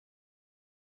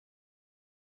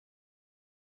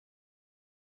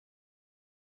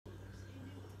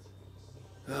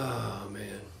Oh,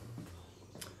 man.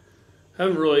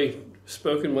 Haven't really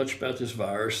spoken much about this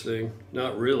virus thing.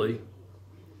 Not really.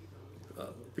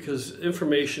 Because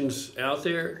information's out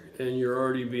there and you're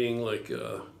already being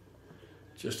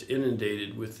just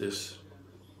inundated with this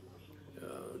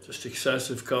just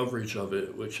excessive coverage of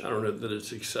it, which I don't know that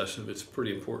it's excessive. It's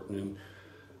pretty important. And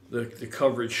the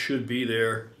coverage should be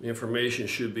there. The information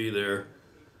should be there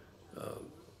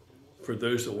for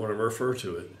those that want to refer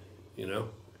to it, you know.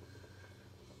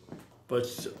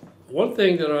 But one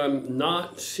thing that I'm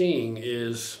not seeing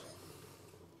is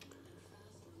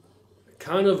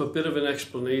kind of a bit of an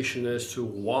explanation as to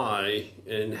why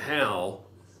and how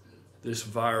this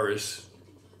virus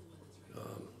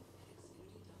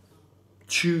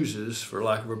chooses, for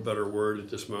lack of a better word at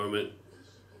this moment,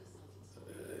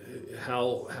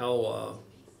 how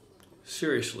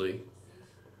seriously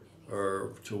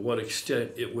or to what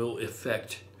extent it will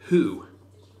affect who.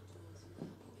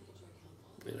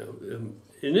 You know,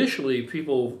 initially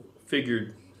people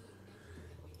figured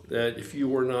that if you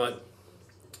were not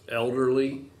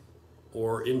elderly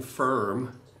or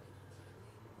infirm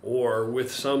or with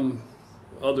some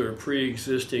other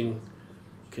pre-existing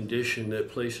condition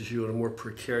that places you in a more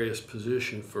precarious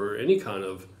position for any kind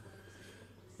of,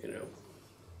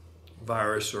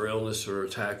 virus or illness or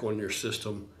attack on your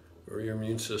system or your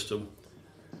immune system,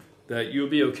 that you'll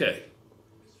be okay.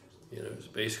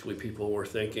 Basically people were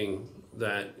thinking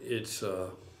that it's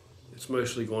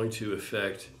mostly going to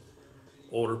affect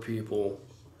older people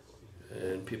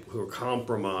and people who are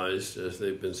compromised, as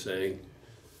they've been saying,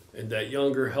 and that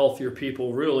younger, healthier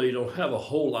people really don't have a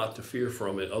whole lot to fear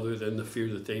from it other than the fear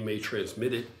that they may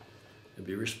transmit it and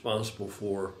be responsible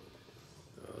for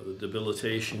the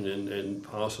debilitation and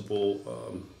possible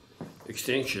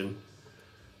extinction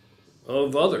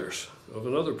of others, of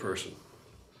another person.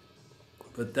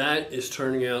 But that is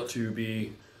turning out to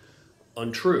be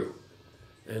untrue.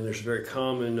 And there's a very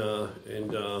common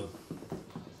and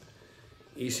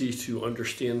easy to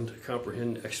understand,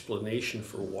 comprehend explanation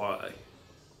for why.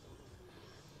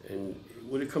 And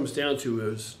what it comes down to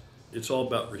is it's all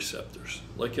about receptors.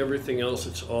 Like everything else,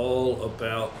 it's all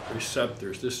about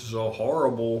receptors. This is a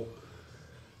horrible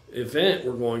event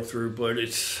we're going through, but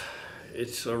it's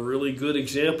a really good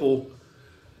example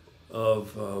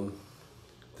of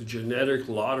the genetic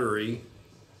lottery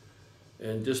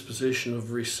and disposition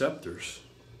of receptors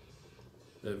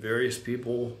that various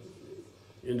people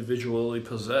individually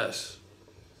possess,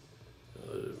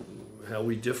 how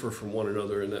we differ from one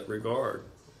another in that regard.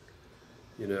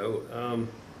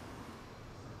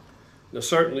 Now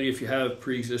certainly if you have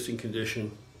pre-existing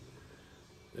condition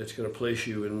that's going to place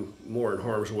you more in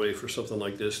harm's way for something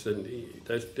like this, then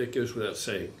that goes without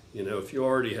saying. If you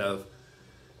already have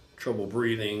trouble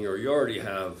breathing or you already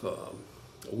have a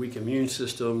weak immune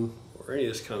system or any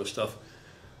of this kind of stuff,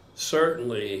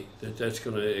 certainly that's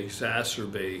going to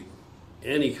exacerbate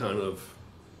any kind of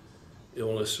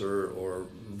illness or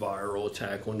viral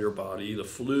attack on your body. The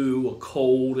flu, a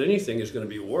cold, anything is going to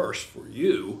be worse for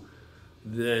you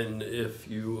than if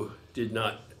you did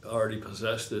not already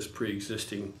possess this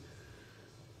pre-existing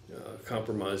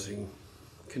compromising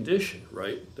condition,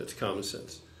 right? That's common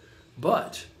sense.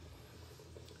 But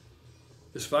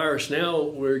this virus now,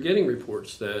 we're getting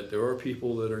reports that there are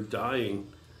people that are dying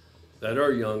that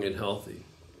are young and healthy.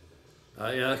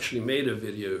 I actually made a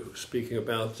video speaking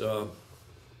about a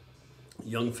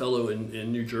young fellow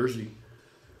in New Jersey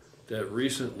that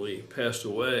recently passed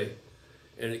away,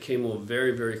 and it came on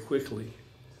very, very quickly.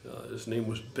 His name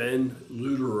was Ben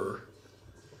Luderer,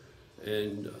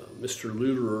 and Mr.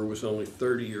 Luderer was only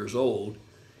 30 years old.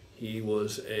 He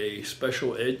was a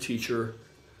special ed teacher,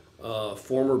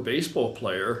 former baseball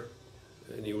player,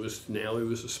 and he was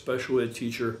a special ed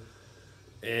teacher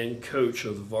and coach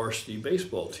of the varsity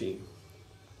baseball team.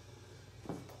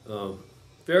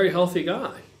 Very healthy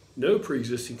guy, no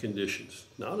pre-existing conditions,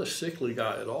 not a sickly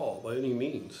guy at all by any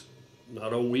means,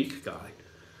 not a weak guy.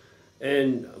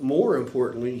 And more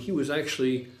importantly, he was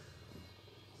actually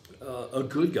a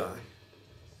good guy.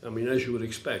 I mean, as you would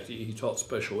expect, he taught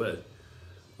special ed.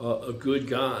 A good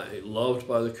guy, loved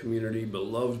by the community,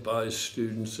 beloved by his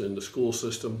students and the school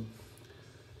system.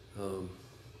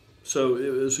 So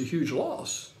it was a huge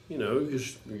loss,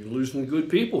 because you're losing good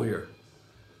people here.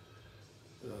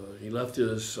 He left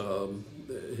his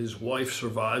wife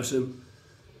survives him,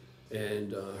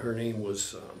 and her name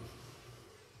was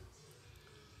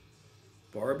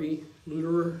Barbie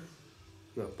Luderer?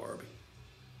 Not Barbie.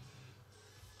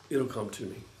 It'll come to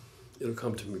me. It'll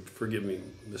come to me. Forgive me,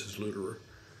 Mrs. Luderer.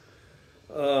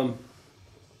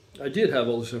 I did have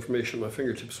all this information at my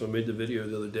fingertips when I made the video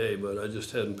the other day, but I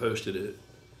just hadn't posted it.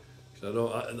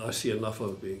 I see enough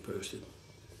of it being posted.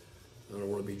 I don't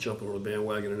want to be jumping on a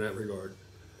bandwagon in that regard.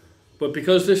 But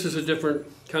because this is a different,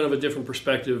 kind of a different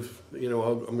perspective, you know,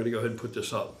 I'm going to go ahead and put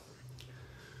this up.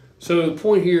 So the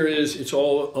point here is it's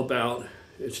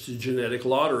the genetic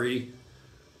lottery.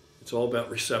 It's all about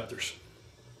receptors.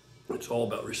 It's all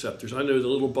about receptors. I know the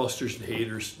little busters and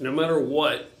haters, no matter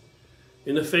what,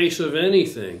 in the face of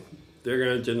anything, they're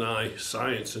going to deny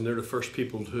science, and they're the first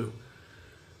people to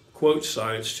quote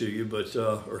science to you, but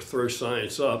or throw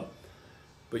science up.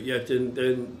 But yet then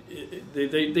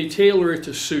they tailor it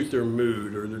to suit their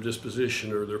mood or their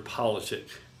disposition or their politic,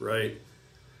 right?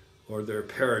 Or their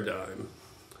paradigm.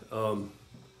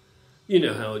 You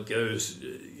know how it goes.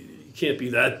 You can't be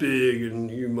that big and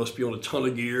you must be on a ton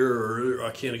of gear, or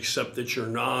I can't accept that you're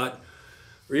not.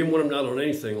 Or even when I'm not on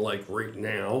anything like right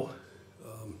now.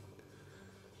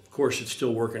 Of course, it's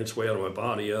still working its way out of my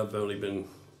body.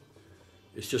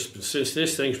 It's just been, since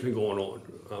this thing's been going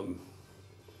on.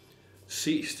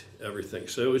 Ceased everything.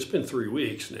 So it's been 3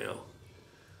 weeks now,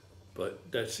 but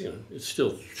that's, you know, it's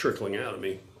still trickling out of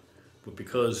me. But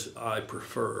because I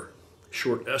prefer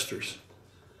short esters,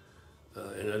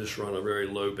 and I just run a very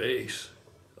low base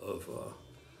of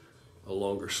a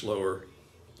longer, slower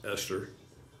ester,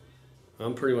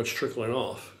 I'm pretty much trickling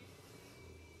off.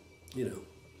 You know,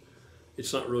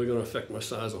 it's not really going to affect my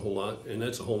size a whole lot, and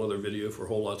that's a whole other video for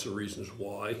whole lots of reasons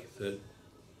why that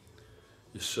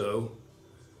is so.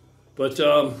 But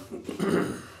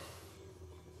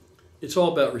it's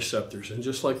all about receptors, and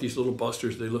just like these little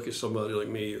busters, they look at somebody like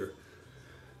me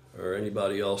or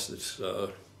anybody else that's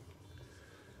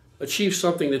achieved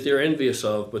something that they're envious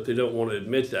of, but they don't want to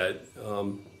admit that.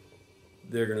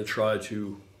 They're going to try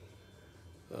to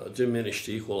diminish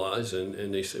to equalize,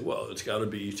 and they say, well, it's got to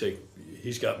be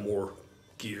he's got more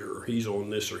gear, or he's on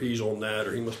this, or he's on that,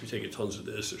 or he must be taking tons of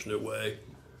this. There's no way.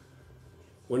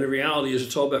 When the reality is,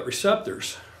 it's all about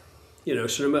receptors. You know,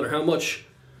 so no matter how much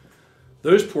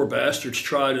those poor bastards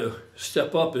try to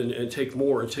step up and take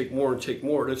more and take more and take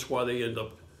more, that's why they end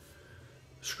up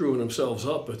screwing themselves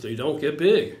up. But they don't get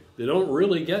big. They don't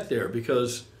really get there,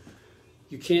 because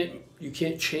you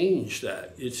can't change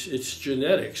that. It's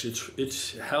genetics.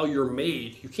 It's how you're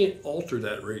made. You can't alter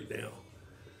that right now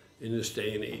in this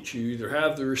day and age. You either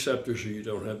have the receptors or you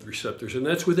don't have the receptors, and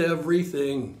that's with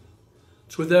everything.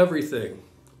 It's with everything.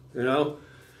 You know,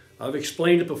 I've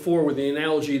explained it before with the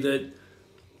analogy that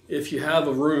if you have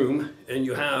a room and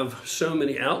you have so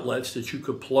many outlets that you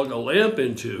could plug a lamp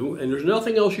into, and there's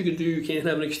nothing else you can do, you can't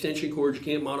have an extension cord, you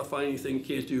can't modify anything, you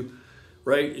can't do,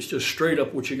 right? It's just straight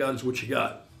up what you got is what you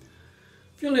got.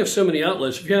 If you only have so many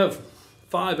outlets, if you have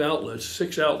 5 outlets,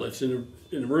 6 outlets in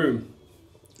the room,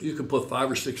 you can put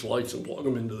 5 or 6 lights and plug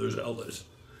them into those outlets.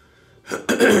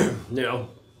 Now,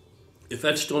 if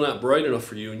that's still not bright enough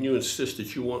for you and you insist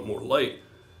that you want more light,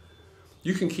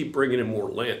 you can keep bringing in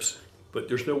more lamps, but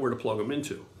there's nowhere to plug them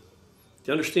into. Do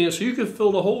you understand? So you can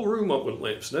fill the whole room up with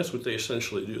lamps, and that's what they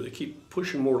essentially do. They keep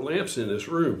pushing more lamps in this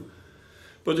room,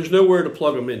 but there's nowhere to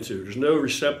plug them into. There's no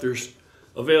receptors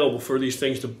available for these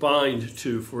things to bind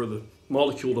to, for the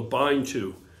molecule to bind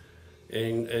to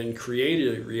and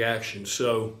create a reaction.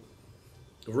 So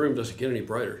the room doesn't get any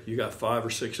brighter. You got 5 or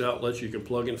 6 outlets, you can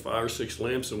plug in 5 or 6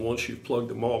 lamps, and once you've plugged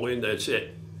them all in, that's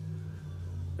it.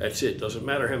 That's it. Doesn't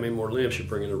matter how many more lamps you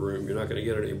bring in the room, you're not going to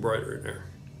get any brighter in there.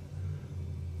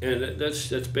 And that's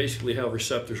basically how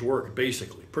receptors work,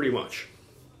 basically, pretty much.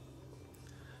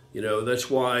 You know, that's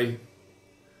why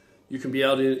you can be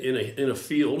out in a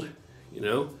field, you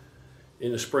know,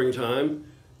 in the springtime,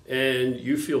 and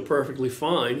you feel perfectly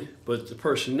fine, but the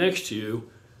person next to you,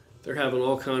 they're having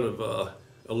all kind of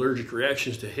allergic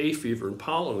reactions to hay fever and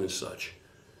pollen and such.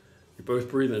 You're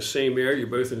both breathing the same air, you're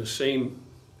both in the same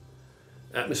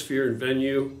atmosphere and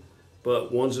venue,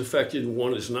 but one's affected and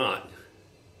one is not,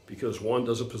 because one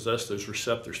doesn't possess those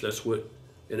receptors. That's what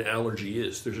an allergy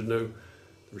is. The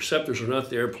receptors are not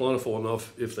there plentiful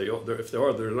enough. If they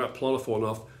are, they're not plentiful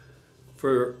enough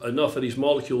for enough of these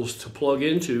molecules to plug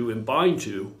into and bind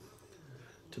to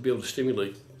be able to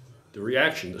stimulate the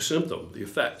reaction, the symptom, the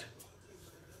effect.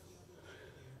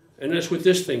 And that's what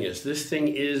this thing is. This thing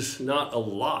is not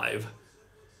alive.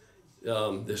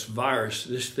 This virus,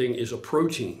 this thing is a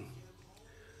protein,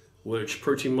 which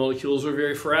protein molecules are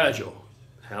very fragile.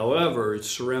 However, it's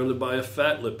surrounded by a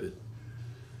fat lipid,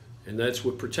 and that's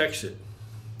what protects it.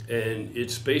 And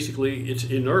it's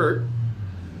inert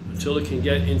until it can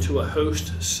get into a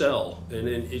host cell, and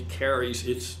then it carries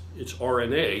its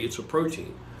RNA. It's a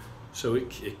protein, so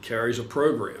it carries a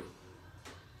program,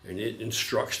 and it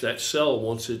instructs that cell.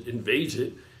 Once it invades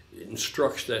it, it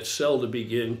instructs that cell to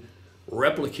begin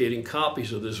replicating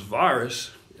copies of this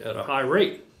virus at a high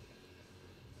rate.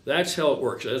 That's how it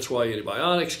works. That's why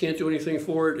antibiotics can't do anything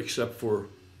for it except for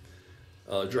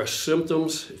address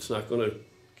symptoms. You're not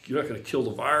going to kill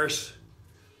the virus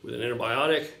with an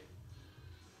antibiotic.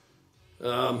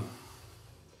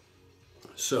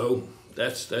 So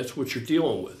that's what you're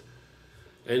dealing with.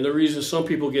 And the reason some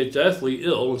people get deathly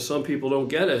ill and some people don't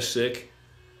get as sick,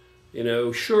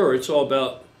 sure, it's all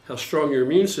about how strong your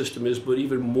immune system is, but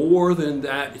even more than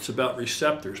that, it's about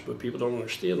receptors. But people don't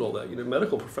understand all that.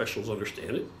 Medical professionals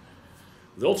understand it.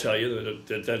 They'll tell you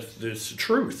that that's the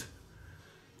truth.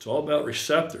 It's all about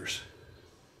receptors.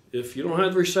 If you don't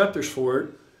have the receptors for it,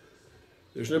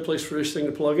 there's no place for this thing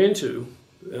to plug into,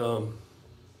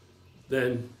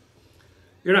 then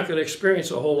you're not going to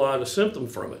experience a whole lot of symptom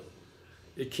from it.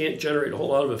 It can't generate a whole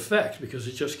lot of effect because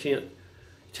it just can't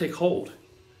take hold.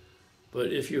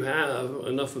 But if you have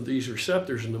enough of these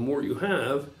receptors, and the more you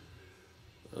have,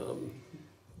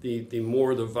 the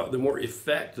more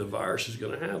effect the virus is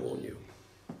going to have on you.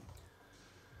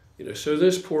 So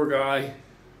this poor guy,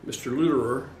 Mr.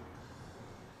 Luderer,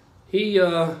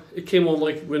 it came on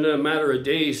like within a matter of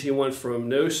days. He went from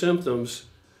no symptoms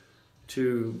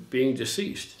to being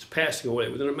deceased. It's passing away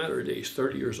within a matter of days.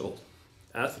 30 years old,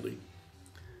 athlete.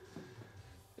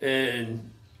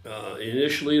 And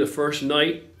initially, the first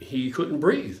night, he couldn't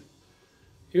breathe.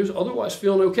 He was otherwise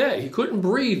feeling okay. He couldn't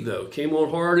breathe, though. It came on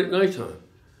hard at nighttime.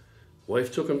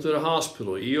 Wife took him to the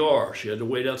hospital, ER. She had to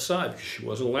wait outside because she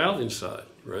wasn't allowed inside,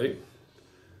 right?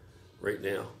 Right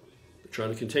now. They're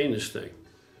trying to contain this thing.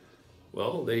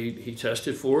 Well, he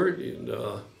tested for it,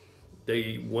 and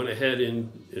they went ahead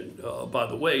and by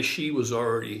the way, she was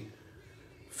already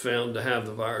found to have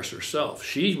the virus herself.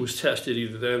 She was tested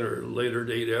either then or a later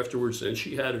date afterwards, and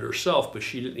she had it herself, but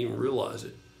she didn't even realize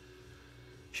it.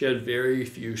 She had very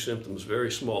few symptoms, very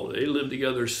small. They lived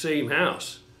together, same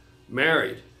house,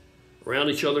 married, around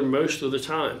each other most of the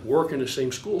time, work in the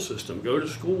same school system, go to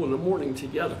school in the morning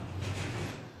together.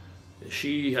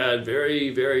 She had very,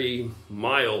 very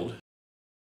mild.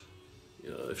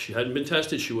 If she hadn't been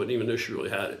tested, she wouldn't even know she really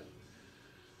had it.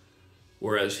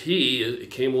 Whereas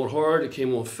it came on hard, it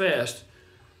came on fast.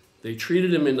 They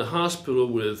treated him in the hospital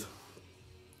with,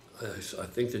 I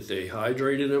think that they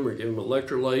hydrated him or gave him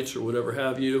electrolytes or whatever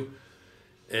have you,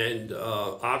 and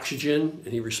oxygen,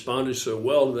 and he responded so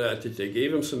well to that they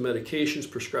gave him some medications,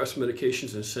 prescribed some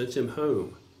medications, and sent him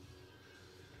home.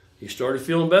 He started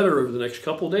feeling better over the next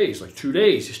couple of days, like 2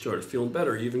 days, he started feeling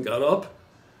better. He even got up,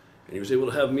 and he was able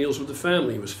to have meals with the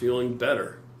family. He was feeling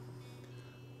better.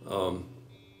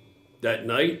 That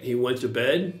night, he went to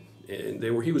bed, and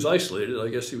he was isolated. I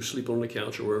guess he was sleeping on the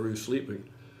couch or wherever he was sleeping.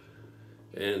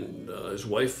 And his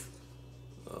wife,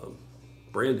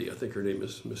 Brandy, I think her name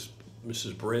is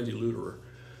Mrs. Brandy Luderer,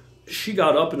 she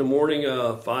got up in the morning,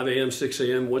 5 a.m., 6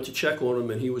 a.m., went to check on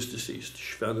him, and he was deceased.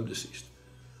 She found him deceased.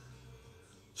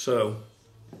 So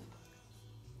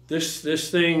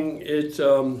this thing, it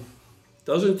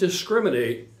doesn't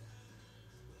discriminate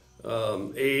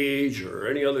age or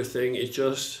any other thing. It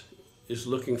just is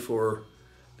looking for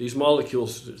these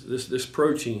molecules, this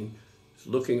protein is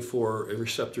looking for a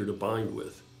receptor to bind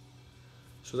with.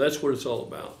 So that's what it's all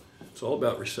about. It's all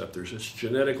about receptors. It's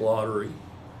genetic lottery.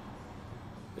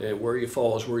 And where you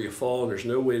fall is where you fall, and there's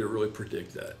no way to really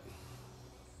predict that.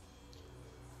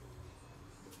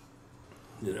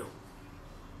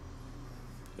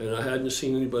 And I hadn't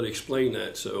seen anybody explain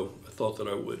that, so I thought that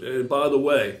I would. And by the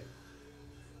way,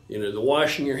 the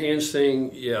washing your hands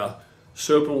thing, yeah,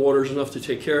 soap and water is enough to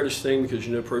take care of this thing because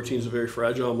protein is a very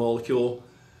fragile molecule.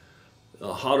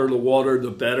 The hotter the water,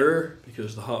 the better,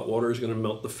 because the hot water is going to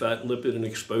melt the fat lipid and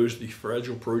expose the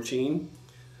fragile protein.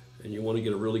 And you want to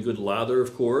get a really good lather,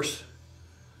 of course.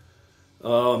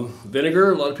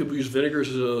 Vinegar, a lot of people use vinegar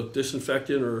as a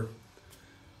disinfectant or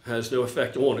has no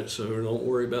effect on it, so don't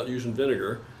worry about using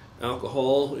vinegar.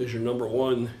 Alcohol is your number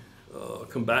one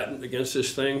combatant against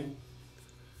this thing.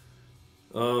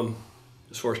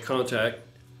 As far as contact,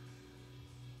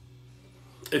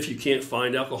 if you can't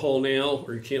find alcohol now,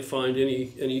 or you can't find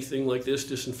anything like this,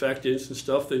 disinfectants and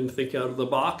stuff, then think out of the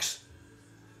box.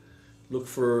 Look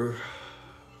for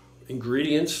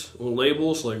ingredients on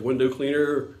labels like window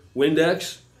cleaner,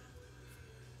 Windex.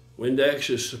 Windex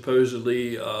is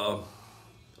supposedly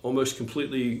almost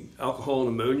completely alcohol and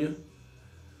ammonia.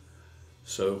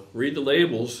 So read the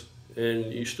labels,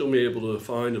 and you still may be able to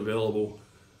find available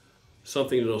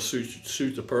something that'll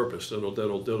suit the purpose, that'll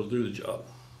do the job.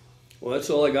 Well,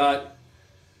 that's all I got.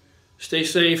 Stay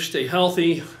safe, stay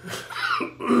healthy. I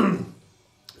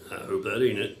hope that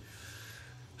ain't it.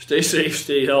 Stay safe,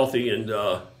 stay healthy, and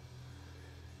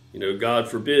God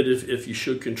forbid if you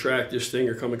should contract this thing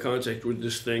or come in contact with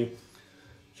this thing,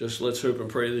 just let's hope and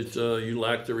pray that you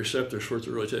lack the receptors for it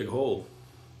to really take hold.